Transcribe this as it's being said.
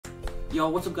Yo,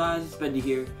 what's up guys, it's Bendy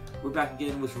here. We're back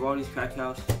again with Raldi's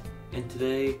Crackhouse, and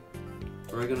today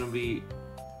we're gonna be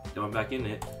going back in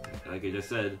it, like I just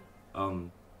said.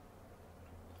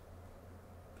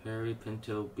 Perry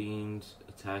Pinto Beans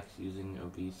attacks using a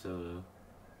B soda.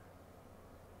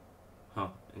 Huh,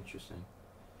 interesting.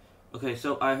 Okay,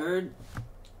 so I heard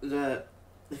that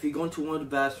if you go into one of the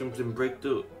bathrooms and break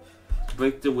the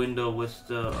window with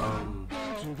the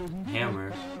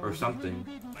hammer or something,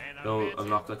 it'll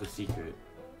unlock like a secret.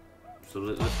 So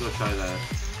let's go try that.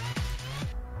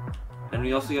 And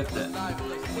we also got the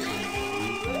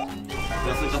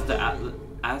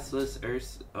Atlas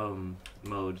Earth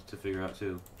mode to figure out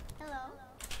too. Hello.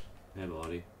 Hey,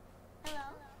 Raldi. Hello.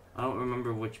 I don't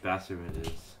remember which bathroom it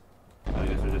is. I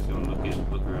guess we're just gonna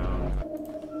look around.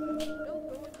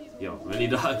 Yo, really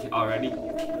dog already?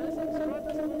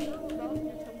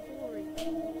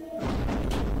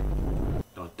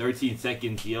 Oh, 13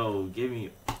 seconds, yo, get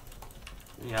me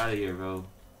out of here, bro.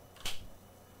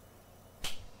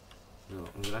 Yo,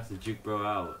 I'm gonna have to juke bro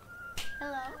out.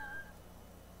 Hello.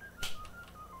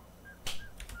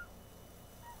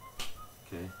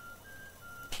 Okay.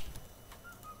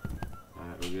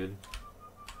 Alright, we're good.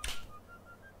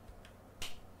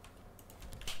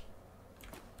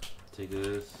 Take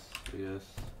this, I guess.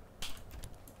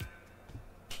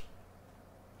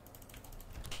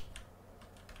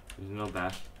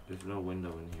 There's no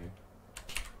window in here.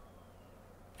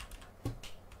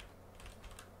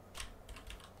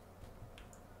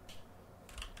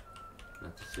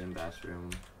 Not the same bathroom.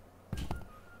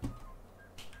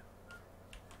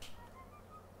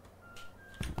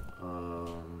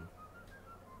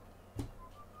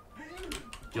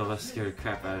 Yo, that scared the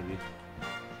crap out of me.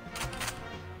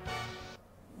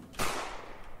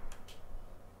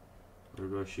 Where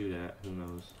do I shoot at? Who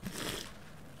knows?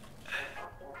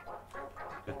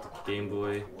 Got the Game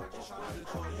Boy.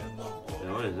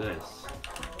 Yeah, what is this?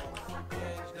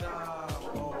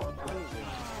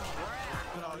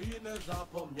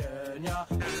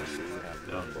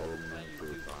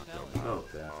 Oh,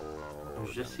 I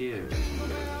was just here.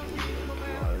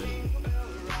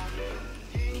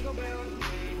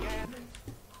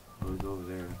 Oh, it's over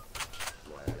there.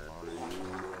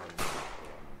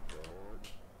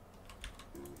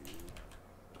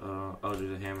 Oh,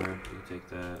 there's a hammer. You can take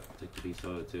that. Take the B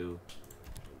soda too.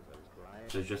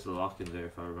 There's just a lock in there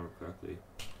if I remember correctly.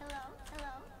 Hello.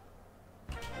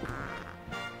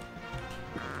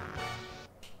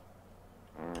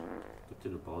 Look to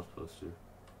the balls poster.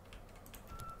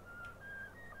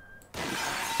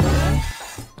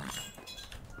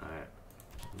 Alright.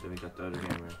 Then we got the other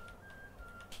hammer.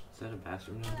 Is that a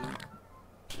bathroom down there?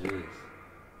 It is.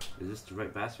 Is this the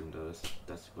right bathroom though?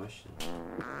 That's the question.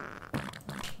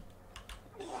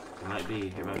 It might be.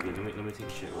 It might be. Let me take a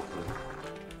shit real quick.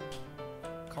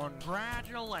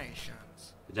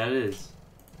 Congratulations. That is.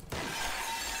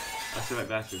 That's the right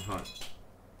bathroom, huh?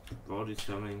 Raldi's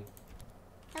coming.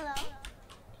 Hello.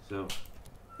 So,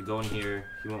 you go in here.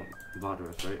 He won't bother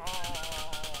us, right?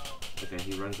 Okay,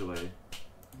 he runs away.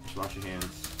 Just wash your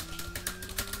hands.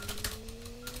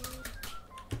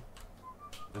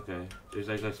 Okay, there's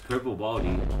like this purple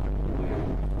baldy.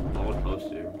 Weird. Bald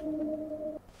poster.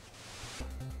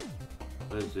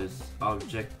 What is this?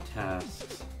 Object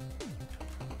tasks.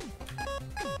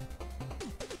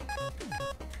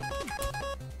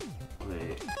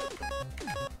 Wait.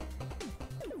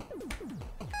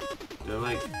 They're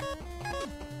like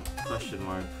question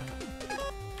mark.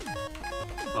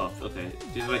 Oh, okay.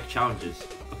 These are like challenges.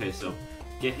 Okay, so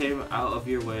get him out of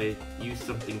your way. Use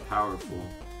something powerful.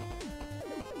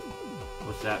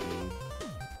 What's that mean?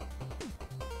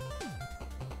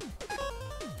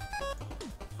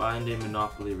 Find a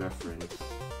Monopoly reference.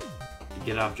 To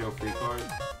get off Joe free card.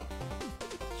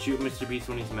 Shoot Mr. Beast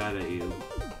when he's mad at you.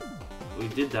 We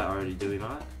did that already, did we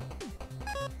not?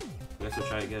 I guess we'll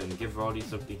try again. Give Raldi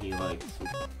something he likes.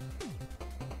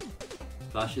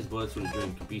 Flash his bullets with a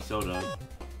drink. B soda.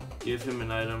 Give him an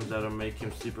item that'll make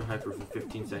him super hyper for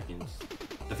 15 seconds.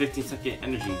 The 15-second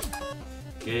energy.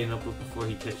 Get a notebook before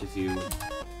he catches you.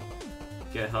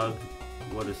 Get hugged.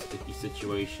 What a sticky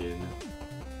situation.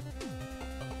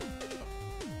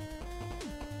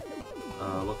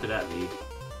 What could that be?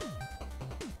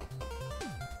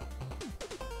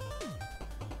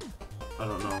 I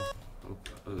don't know.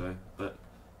 Okay,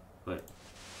 but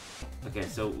okay,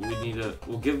 so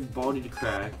we'll give Baldy the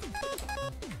crack.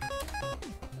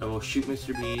 And we'll shoot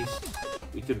Mr. Beast.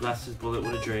 We could blast his bullet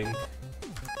with a drink.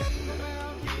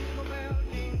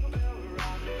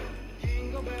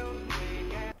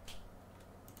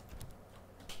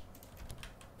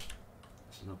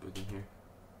 There's a notebook in here.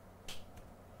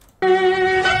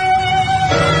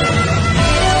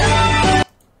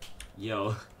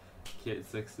 Can't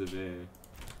sex the bear.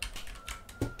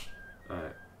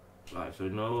 Alright. Alright, so we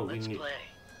know what we need. Play.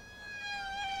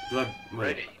 Do I wait?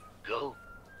 Ready, go.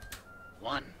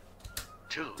 1,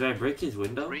 2. Did I break his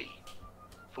window? 3,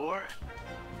 4.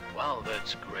 Wow,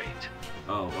 that's great.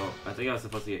 Oh, well, I think I was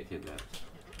supposed to get kidnapped.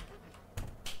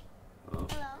 Oh.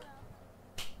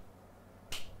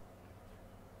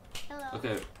 Hello.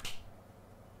 Okay.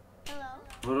 Hello.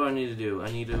 What do I need to do?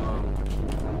 I need to,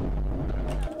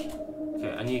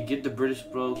 okay, I need to get the British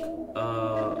bloke,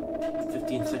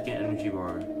 15-second energy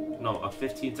bar. No, a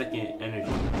 15-second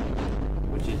energy.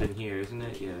 Which is in here, isn't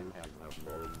it? Yeah.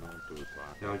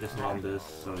 Yeah, I'll just land this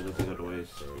so it doesn't go to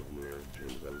waste.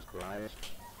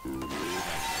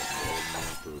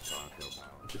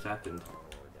 What just happened?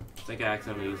 I think I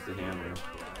accidentally used the hammer.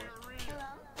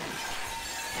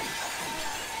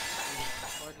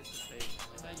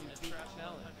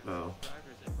 Oh.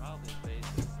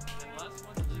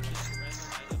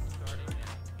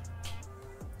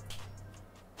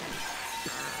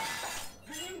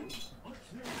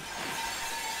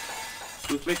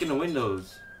 Who's making the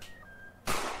windows?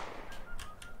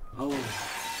 Oh.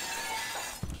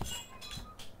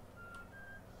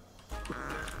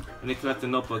 I need to collect the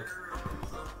notebook.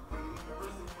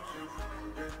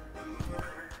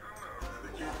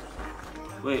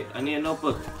 Wait, I need a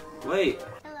notebook. Wait.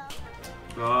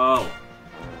 Hello. Go.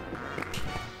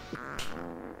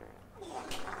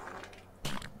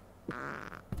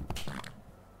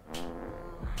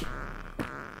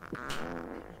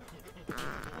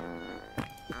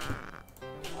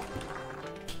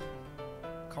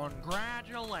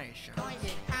 Congratulations.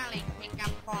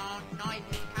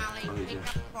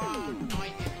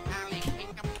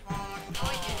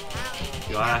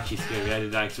 Yo, I actually scared me. I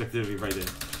did not expect it to be right there.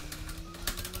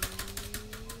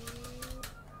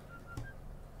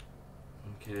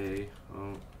 Okay, I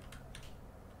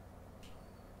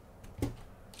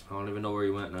don't even know where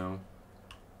he went now.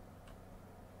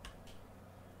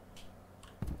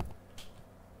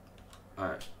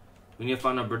 Alright. We need to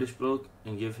find a British bloke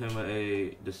and give him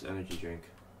this energy drink.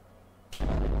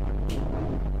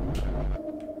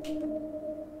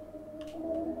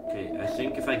 Okay, I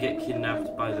think if I get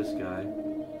kidnapped by this guy.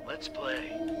 Let's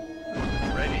play.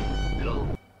 Ready, go.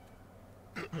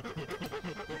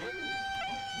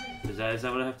 Is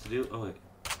that what I have to do? Oh wait.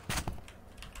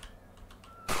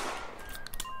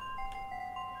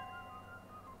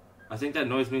 I think that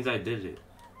noise means I did it.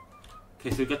 Okay,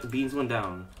 so we got the beans one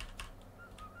down.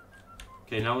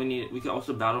 Okay, now we can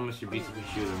also battle Mr. Beast if we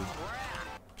shoot him.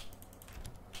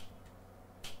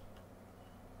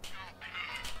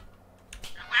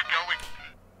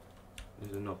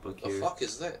 There's a notebook here. The fuck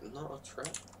is that? Not a trap.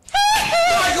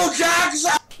 Michael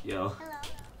Jackson! Yo. Hello.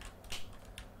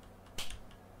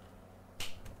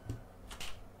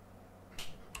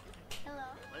 Hello.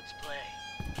 Let's play.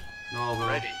 No, bro.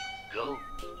 Ready, go.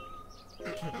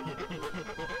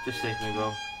 Just take me,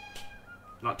 bro.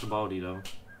 Not to Baldy, though.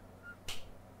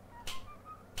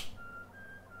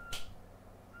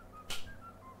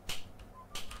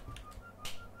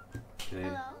 Okay.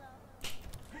 Hello.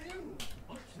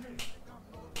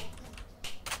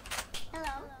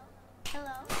 Hello.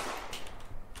 Hello.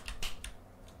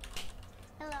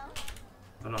 Hello.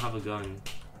 I don't have a gun.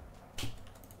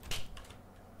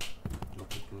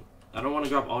 I don't want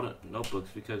to grab all the notebooks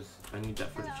because I need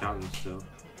that for the challenge still.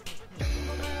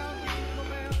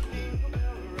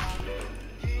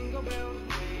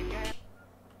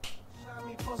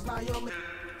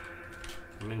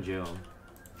 I'm in jail.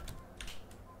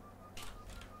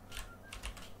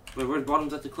 Wait, where's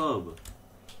Bottoms at the club?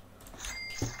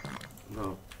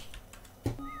 No.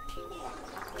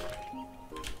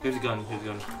 Here's a gun, here's a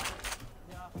gun.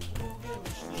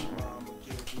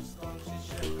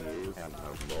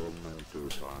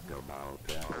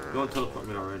 You won't teleport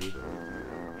me already.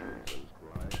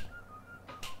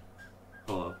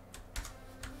 Hold up.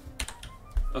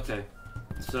 Okay,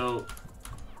 so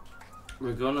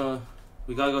we gotta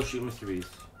go shoot Mr.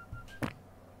 Beast.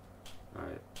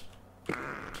 Alright.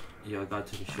 Yeah, I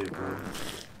gotta take a shit, bro.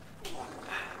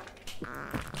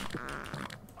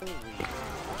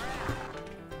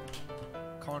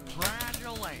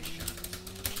 Congratulations.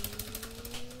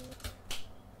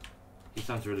 He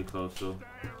sounds really close, though.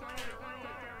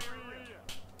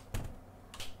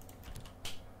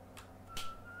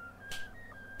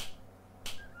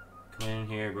 Come in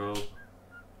here, bro.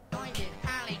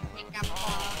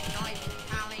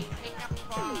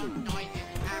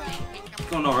 What's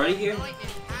going on right here?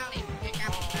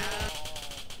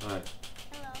 Alright.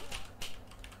 Hello.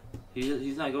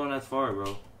 He's not going that far,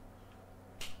 bro.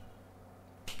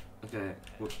 Okay.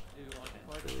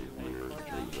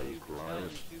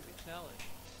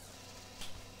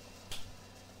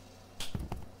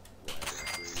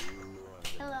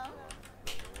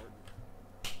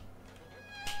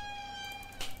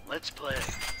 Let's play.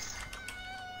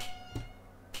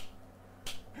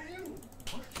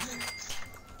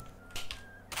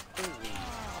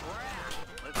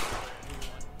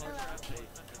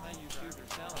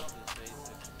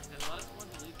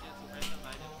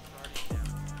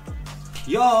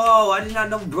 Yo, I did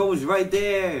not know bro was right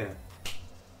there.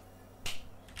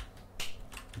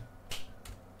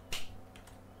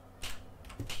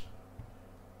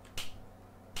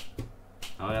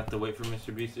 I have to wait for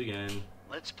Mr. Beast again.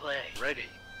 Let's play. Ready.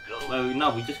 Go. Well, no,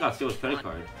 we just got to steal his credit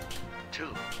card.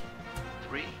 2,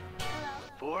 3,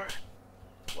 4.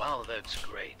 Wow, that's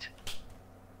great.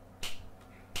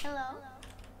 Hello.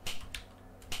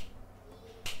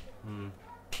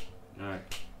 Alright.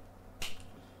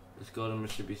 Let's go to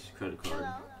Mr. Beast's credit card.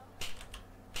 Hello.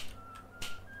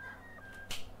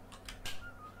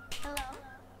 Hello.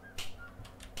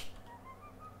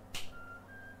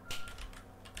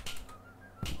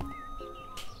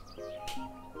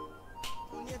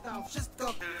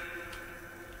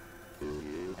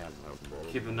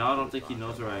 Okay, but now I don't think he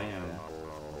knows where I am.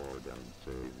 Lord and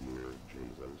Savior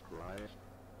Jesus Christ.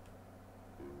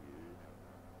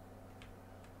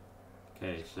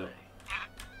 Okay, so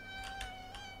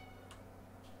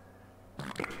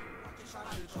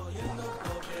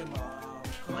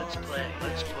Let's play.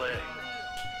 Let's play.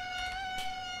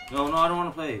 no, I don't want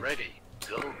to play. Ready.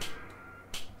 Go.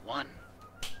 1,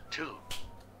 2,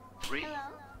 3, Hello.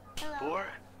 Hello. 4.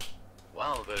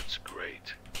 Wow, that's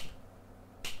great.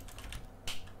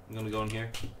 I'm gonna go in here.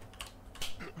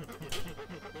 Wait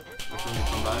for him to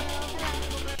come back.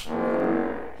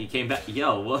 He came back.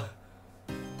 Yo, what?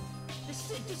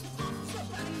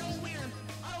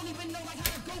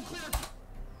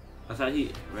 I thought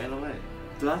he ran away.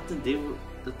 Do I have to deal with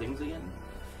the things again?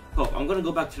 Oh, I'm gonna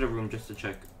go back to the room just to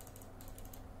check.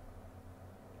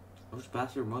 Which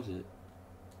bathroom was it?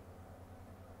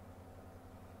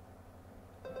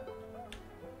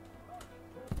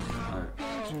 Alright.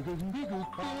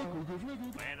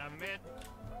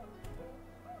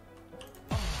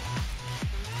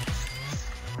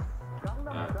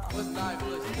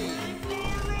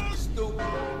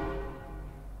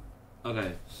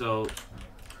 Okay, so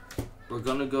we're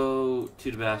gonna go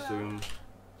to the bathroom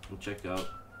and check out.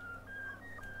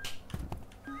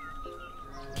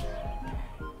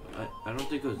 I don't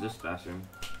think it was this bathroom.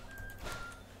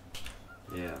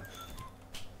 Yeah.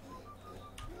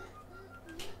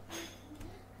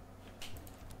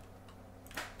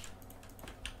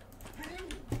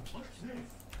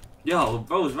 Yo,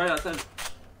 bro was right outside.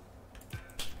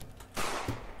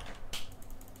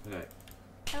 Okay.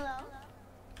 Hello.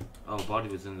 Oh, body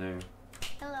was in there.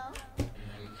 Hello.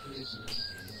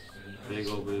 Big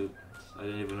old boot. I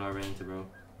didn't even know I ran into bro.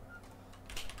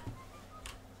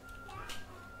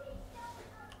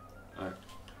 Alright.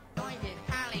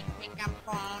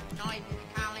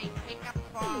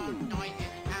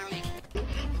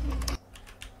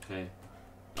 Okay.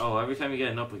 Oh, every time you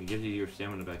get an up, it can give you your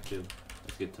stamina back too.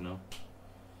 That's good to know.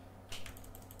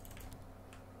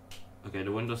 Okay,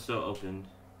 the window's still open.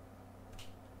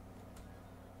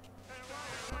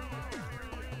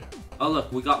 Oh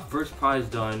look, we got first prize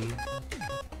done.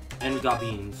 And we got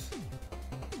beans.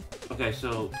 Okay,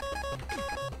 so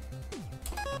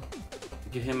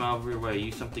get him out of your way.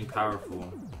 Use something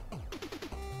powerful.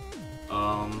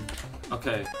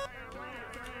 Okay.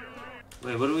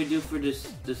 Wait, what do we do for this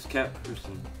cat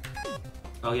person?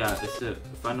 Oh yeah, it's the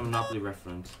find a Monopoly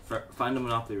reference. Find a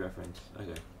Monopoly reference.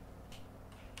 Okay.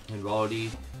 And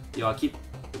Raldi. Yo, I keep.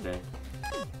 Okay.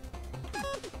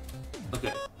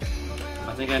 Okay.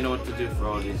 I think I know what to do for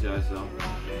all these guys though.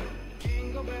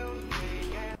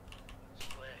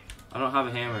 I don't have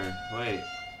a hammer. Wait.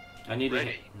 I need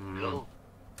Ready. a Go.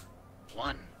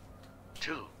 1,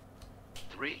 2,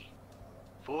 3,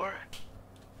 4.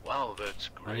 Wow, that's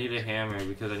great. I need a hammer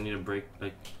because I need to break,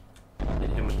 like, hit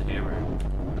him with the hammer.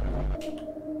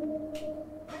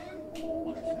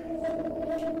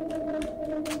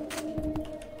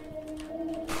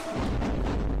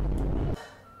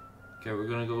 Okay, we're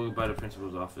gonna go by the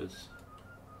principal's office.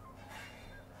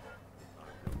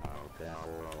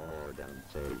 Lord and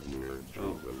Savior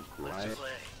Jesus Let's Christ. play.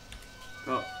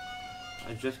 Bro,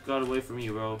 I just got away from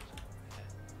you, bro.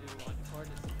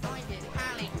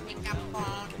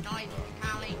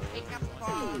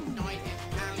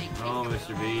 Oh,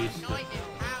 Mr. Beast.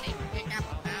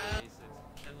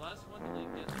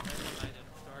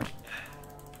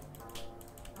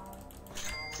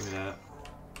 Give me that.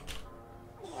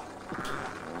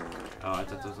 Oh, I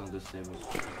thought that was on this table.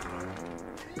 Whatever.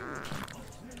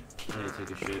 I need to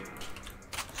take a shit.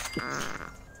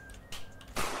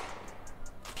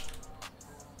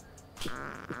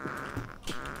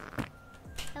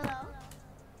 Hello.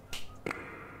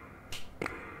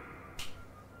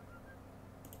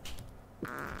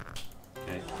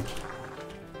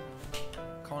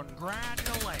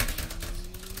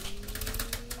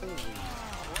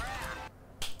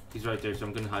 He's right there, so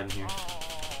I'm gonna hide in here.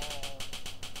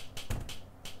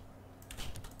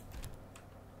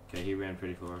 Okay, he ran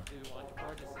pretty far. Do you want to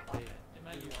participate in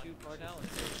my YouTube challenge?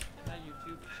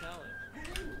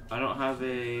 I don't have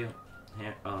a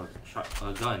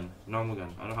gun, normal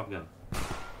gun. I don't have a gun.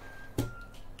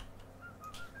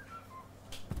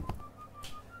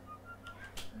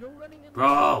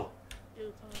 Bro!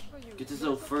 Get this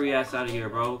little furry ass out of here,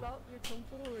 bro.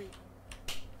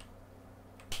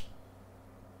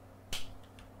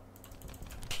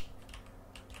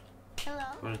 Hello?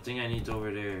 But the thing I need's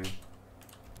over there.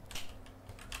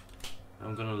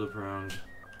 I'm gonna loop around.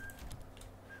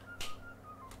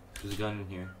 There's a gun in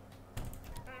here.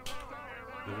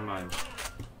 Never mind.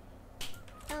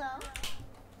 Hello?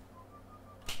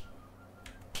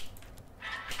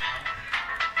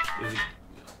 There's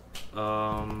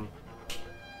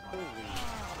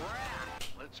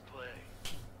Let's play.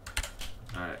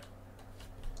 Alright.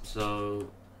 So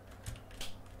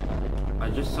I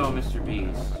just saw Mr.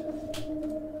 Beast.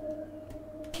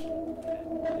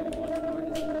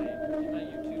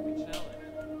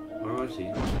 Where was he? Do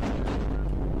you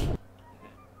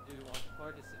want to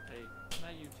participate in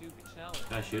my YouTube challenge?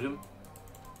 Can I shoot him?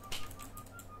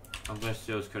 I'm gonna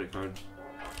steal his credit card. Do you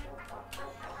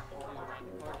want to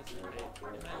participate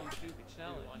in my YouTube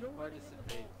challenge?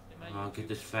 I'll get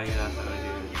this faggot ass out of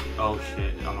here. Oh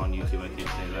shit, I'm on YouTube, I can't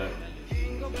say that. Do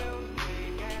you want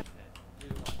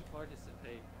to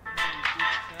participate in my YouTube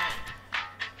challenge?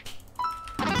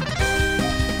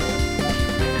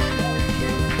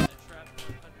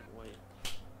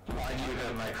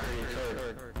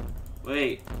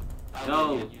 Wait.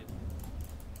 No.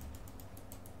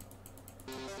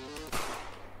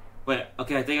 Wait,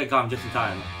 okay, I think I got him just in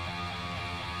time.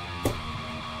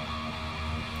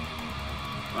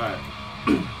 Alright.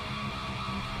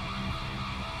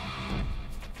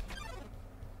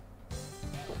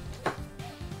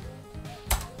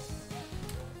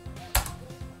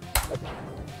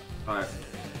 Alright.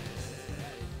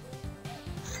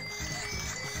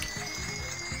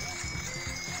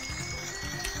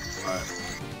 Alright.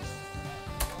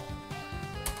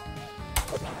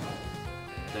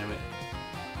 Damn it.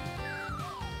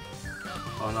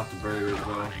 Oh, not the burgers,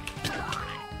 bro.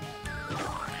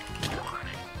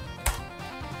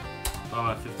 Oh, I'm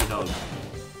at $50.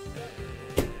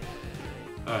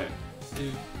 Alright.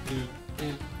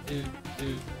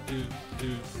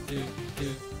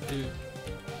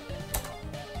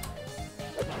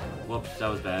 Whoops, that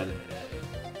was bad.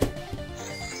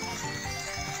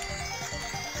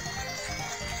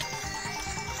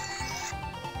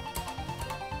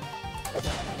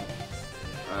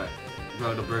 Alright.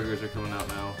 Bro, the burgers are coming out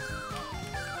now.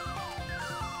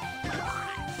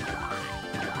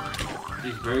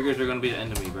 These burgers are gonna be the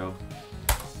end of me, bro.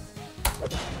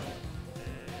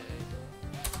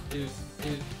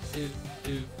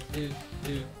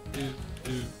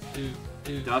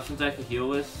 God, since I can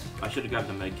heal this, I should have grabbed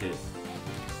the med kit.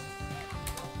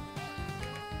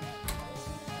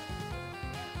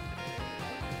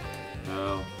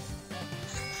 No.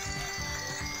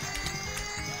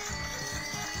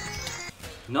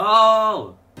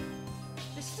 No!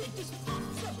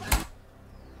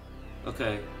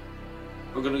 Okay.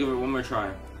 We're gonna give it one more try.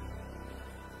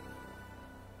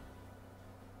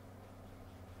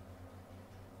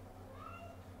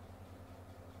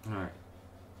 Alright.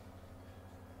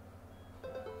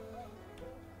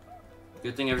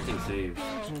 Good thing everything's saved.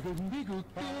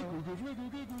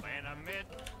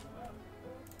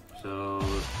 So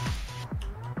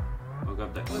I'll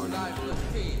grab that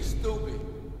coordinate. Stupid.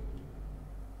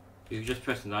 You just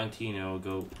press 19 and it'll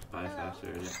go by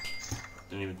faster.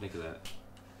 Didn't even think of that.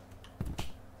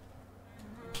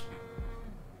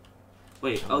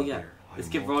 Wait, oh yeah. Let's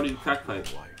get Raldi the crack pipe.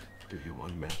 Do you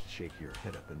want Matt to shake your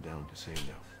head up and down to say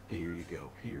no? Here you go.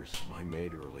 Here's my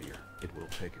made earlier. It will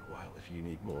take a while. If you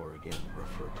need more again,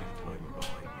 refer to the timer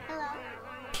behind me.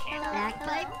 Hello?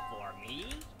 Bagpipe for me?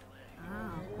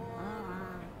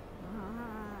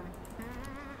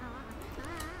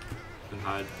 Then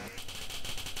hide.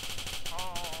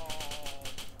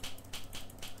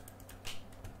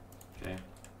 Okay.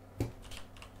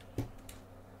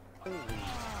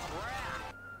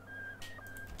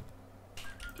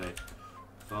 Okay.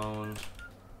 Phone.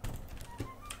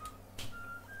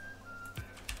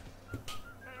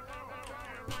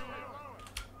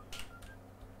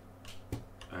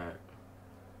 Alright.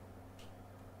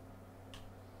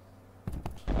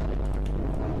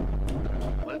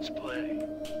 Let's play.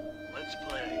 Let's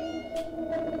play.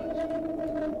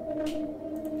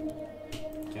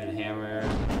 Okay, the hammer.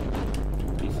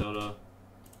 Tea soda.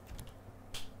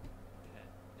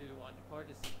 Do you want to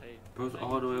participate? Bro's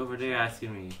all the way over there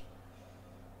asking me.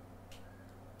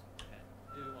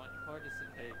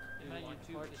 participate in my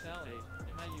YouTube challenge?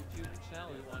 In my YouTube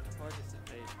challenge, you want to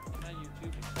participate in my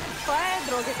YouTube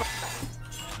challenge?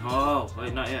 Oh,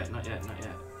 wait, not yet, not yet, not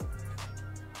yet.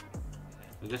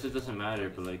 I guess it doesn't matter,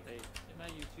 but like. In my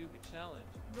YouTube challenge.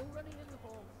 No running in the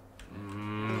holes.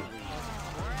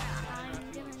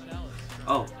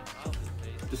 Oh,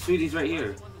 the sweetie's right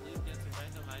here.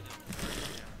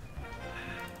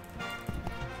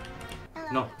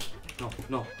 No, no,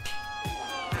 no.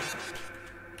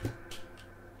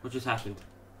 What just happened?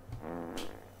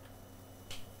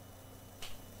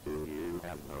 Do you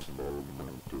have a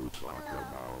moment to talk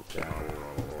about our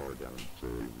Lord and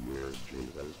Savior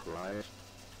Jesus Christ?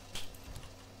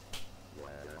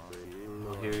 Where are you?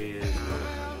 Oh, here he is.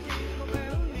 Okay.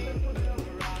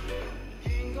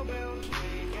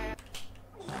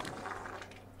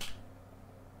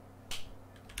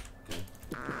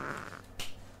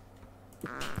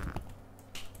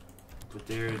 But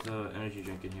there's an energy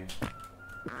drink in here.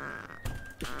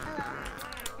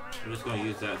 I'm just gonna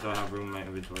use that so I have room in my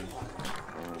inventory. You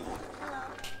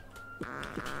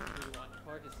want to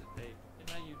participate in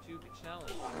my YouTube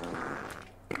challenge?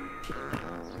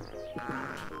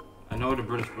 I know where the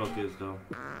British book is though.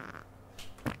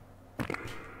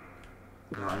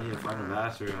 No, I need to find a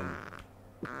bathroom.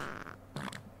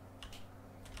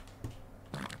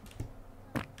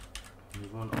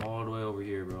 There's one all the way over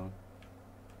here, bro.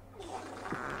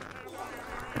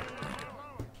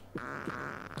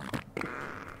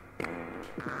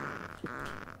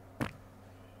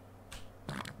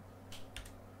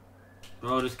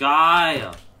 Bro, this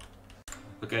guy!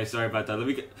 Okay, sorry about that. Let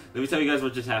me tell you guys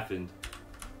what just happened.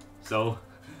 So,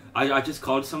 I just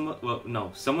called someone. Well,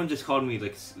 no, someone just called me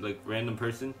like random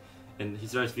person, and he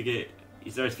started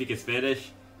speaking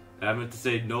Spanish. And I meant to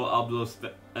say no hablo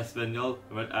español.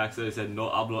 I meant actually said no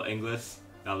hablo English.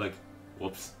 And I'm like,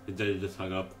 whoops! And then it just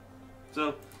hung up.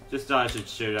 So, just thought I should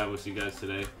share that with you guys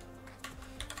today.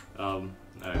 Alright,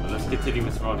 well, let's continue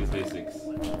with Raldi's basics.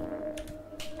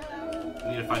 I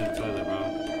need to find the toilet, bro.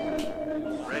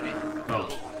 Ready? Go.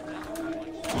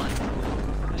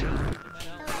 1, 2,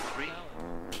 3,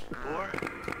 4.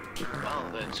 Wow,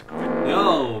 that's great.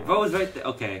 Yo, bro is right there.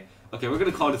 Okay, we're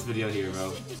gonna call this video here,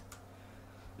 bro.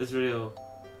 This video,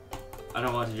 I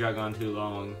don't want to drag on too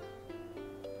long.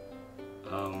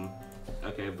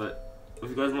 Okay, but if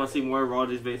you guys want to see more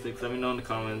Raldi's basics, let me know in the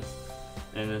comments.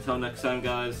 And until next time,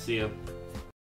 guys, see ya.